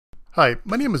Hi,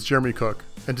 my name is Jeremy Cook,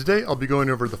 and today I'll be going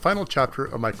over the final chapter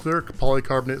of my clear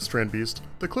polycarbonate strandbeest,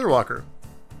 the ClearWalker.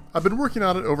 I've been working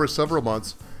on it over several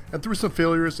months, and through some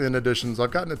failures and additions,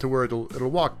 I've gotten it to where it'll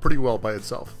walk pretty well by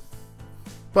itself.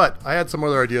 But I had some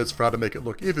other ideas for how to make it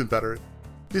look even better.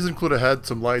 These include a head,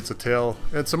 some lights, a tail,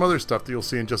 and some other stuff that you'll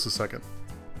see in just a second.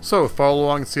 So follow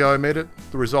along and see how I made it.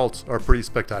 The results are pretty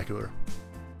spectacular.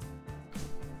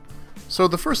 So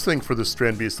the first thing for this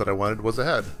strandbeest that I wanted was a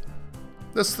head.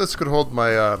 This could hold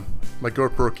my my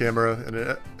GoPro camera and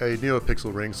a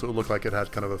NeoPixel ring, so it looked like it had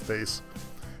kind of a face.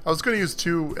 I was going to use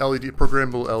two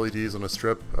programmable LEDs on a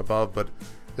strip above, but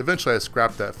eventually I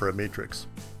scrapped that for a matrix.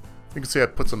 You can see I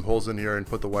put some holes in here and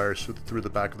put the wires through the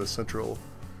back of the central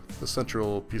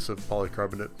piece of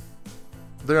polycarbonate.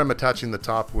 There I'm attaching the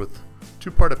top with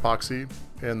 2-part epoxy,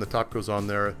 and the top goes on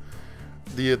there.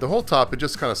 The whole top, it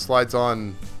just kind of slides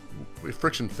on a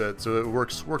friction fit, so it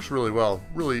works really well.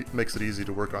 Really makes it easy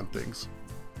to work on things.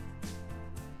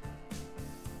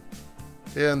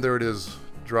 And there it is,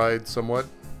 dried somewhat.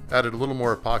 Added a little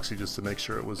more epoxy just to make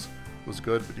sure it was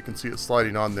good, but you can see it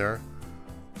sliding on there.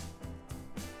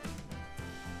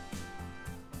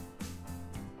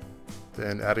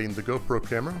 Then adding the GoPro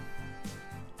camera.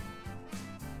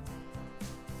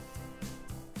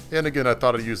 And again, I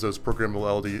thought I'd use those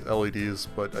programmable LEDs,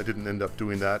 but I didn't end up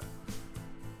doing that.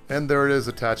 And there it is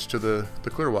attached to the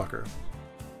ClearWalker.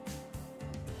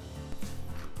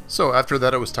 So after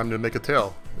that, it was time to make a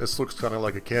tail. This looks kind of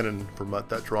like a cannon from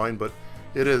that drawing, but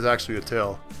it is actually a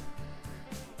tail.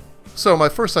 So my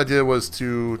first idea was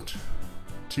to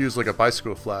use like a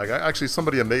bicycle flag. Actually,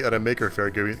 somebody at a maker fair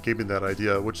gave me that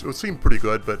idea, which seemed pretty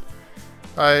good, but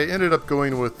I ended up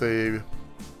going with a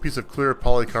piece of clear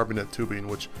polycarbonate tubing,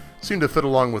 which seemed to fit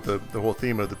along with the whole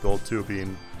theme of the build too,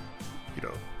 being, you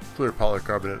know, clear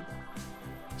polycarbonate.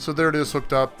 So there it is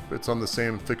hooked up. It's on the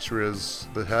same fixture as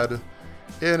the head,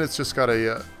 and it's just got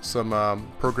some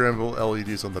programmable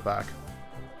LEDs on the back.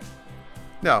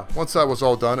 Now, once that was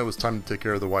all done, it was time to take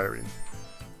care of the wiring.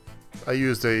 I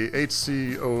used a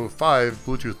HC05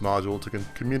 Bluetooth module to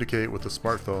communicate with the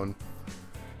smartphone,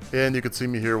 and you can see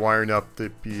me here wiring up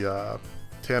the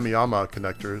Tamiyama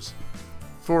connectors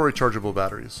for rechargeable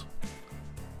batteries.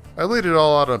 I laid it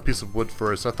all out on a piece of wood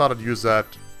first. I thought I'd use that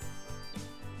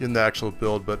in the actual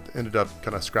build, but ended up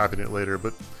kind of scrapping it later.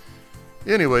 But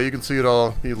anyway, you can see it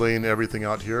all, me laying everything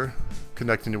out here,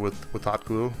 connecting it with hot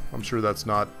glue. I'm sure that's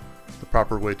not the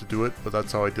proper way to do it, but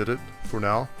that's how I did it for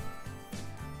now.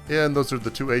 And those are the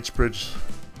two H-bridge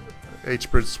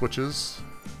switches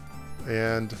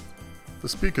and the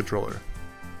speed controller.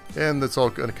 And that's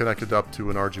all connected up to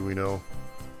an Arduino.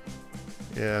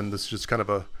 And this is just kind of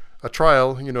a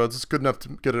trial. You know, it's good enough to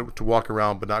get it to walk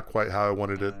around, but not quite how I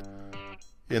wanted it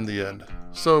in the end.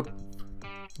 So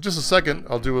just a second,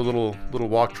 I'll do a little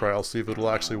walk trial, see if it'll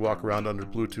actually walk around under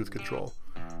Bluetooth control.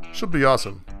 Should be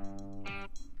awesome.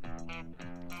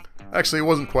 Actually, it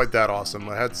wasn't quite that awesome.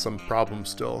 I had some problems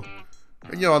still.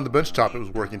 And, you know, on the benchtop it was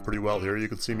working pretty well here. You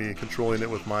can see me controlling it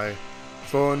with my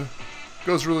phone.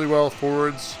 Goes really well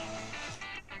forwards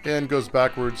and goes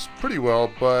backwards pretty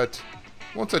well, but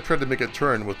once I tried to make it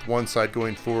turn with one side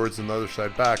going forwards and the other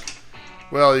side back,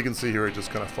 well, you can see here it just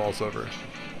kind of falls over.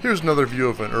 Here's another view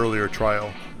of an earlier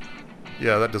trial.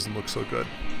 Yeah, that doesn't look so good.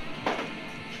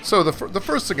 So the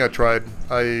first thing I tried,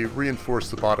 I reinforced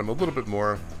the bottom a little bit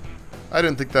more. I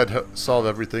didn't think that'd solve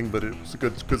everything, but it was a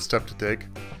good step to take.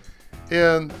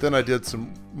 And then I did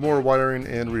some more wiring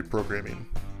and reprogramming.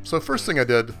 So first thing I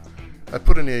did, I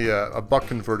put in a buck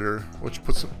converter, which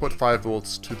put 5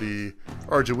 volts to the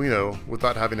Arduino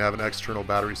without having to have an external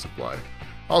battery supply.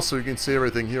 Also, you can see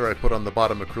everything here I put on the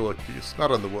bottom acrylic piece,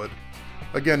 not on the wood.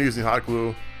 Again, using hot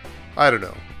glue. I don't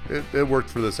know. It worked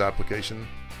for this application.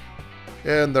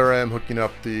 And there I am hooking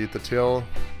up the tail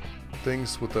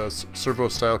things with a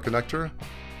servo-style connector.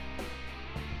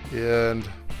 And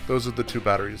those are the two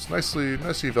batteries. Nicely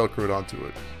velcroed onto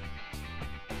it.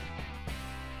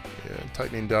 And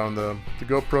tightening down the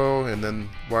GoPro, and then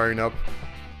wiring up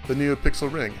the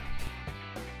NeoPixel ring.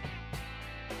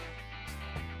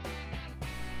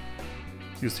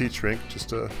 Used heat shrink just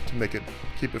to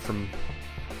keep it from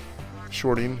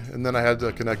shorting, and then I had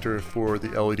the connector for the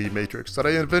LED matrix that I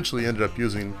eventually ended up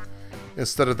using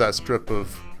instead of that strip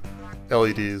of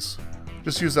LEDs.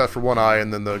 Just use that for one eye,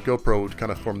 and then the GoPro would kind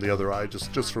of form the other eye,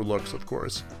 just for looks, of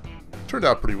course. Turned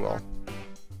out pretty well.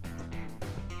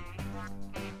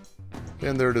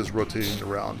 And there it is rotating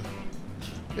around.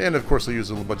 And of course I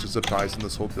used a bunch of zip ties in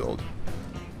this whole build.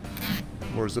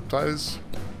 More zip ties.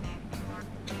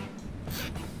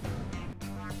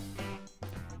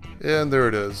 And there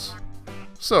it is.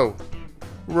 So,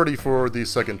 we're ready for the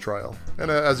second trial. And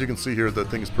as you can see here, the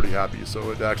thing's pretty happy,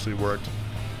 so it actually worked.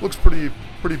 Looks pretty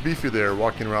beefy there,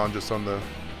 walking around just on the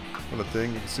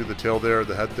thing. You can see the tail there,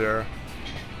 the head there.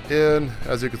 And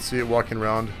as you can see it walking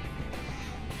around,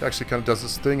 it actually kind of does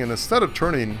this thing, and instead of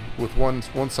turning with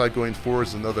one side going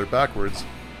forwards and the other backwards,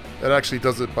 it actually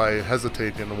does it by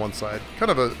hesitating on one side. Kind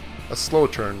of a slow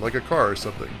turn, like a car or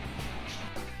something.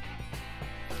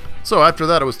 So after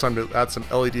that, it was time to add some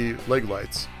LED leg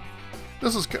lights.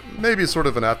 This is maybe sort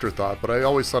of an afterthought, but I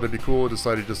always thought it'd be cool. I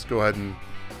decided to just go ahead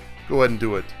and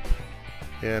do it.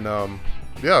 And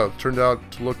yeah, it turned out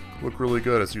to look really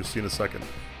good, as you'll see in a second.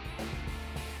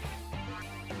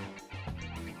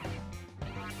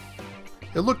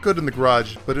 It looked good in the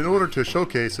garage, but in order to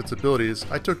showcase its abilities,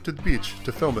 I took to the beach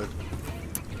to film it.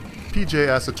 PJ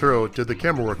Accetturo did the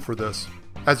camera work for this.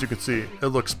 As you can see, it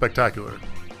looks spectacular.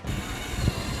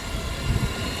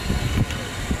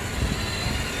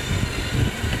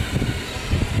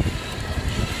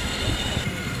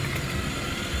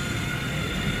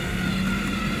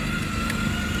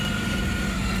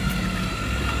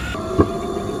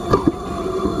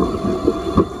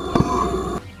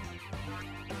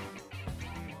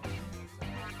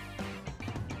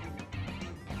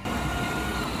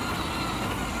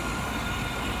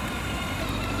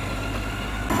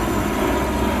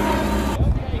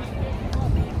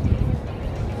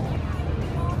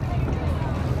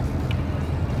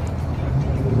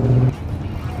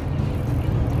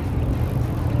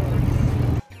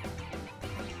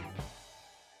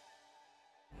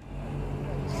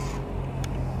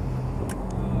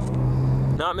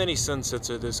 Not many sunsets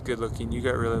are this good looking. You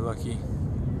got really lucky.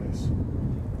 Nice.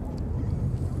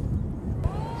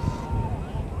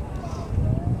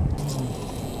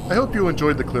 I hope you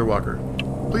enjoyed the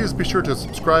ClearWalker. Please be sure to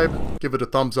subscribe, give it a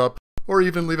thumbs up, or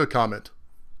even leave a comment.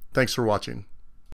 Thanks for watching.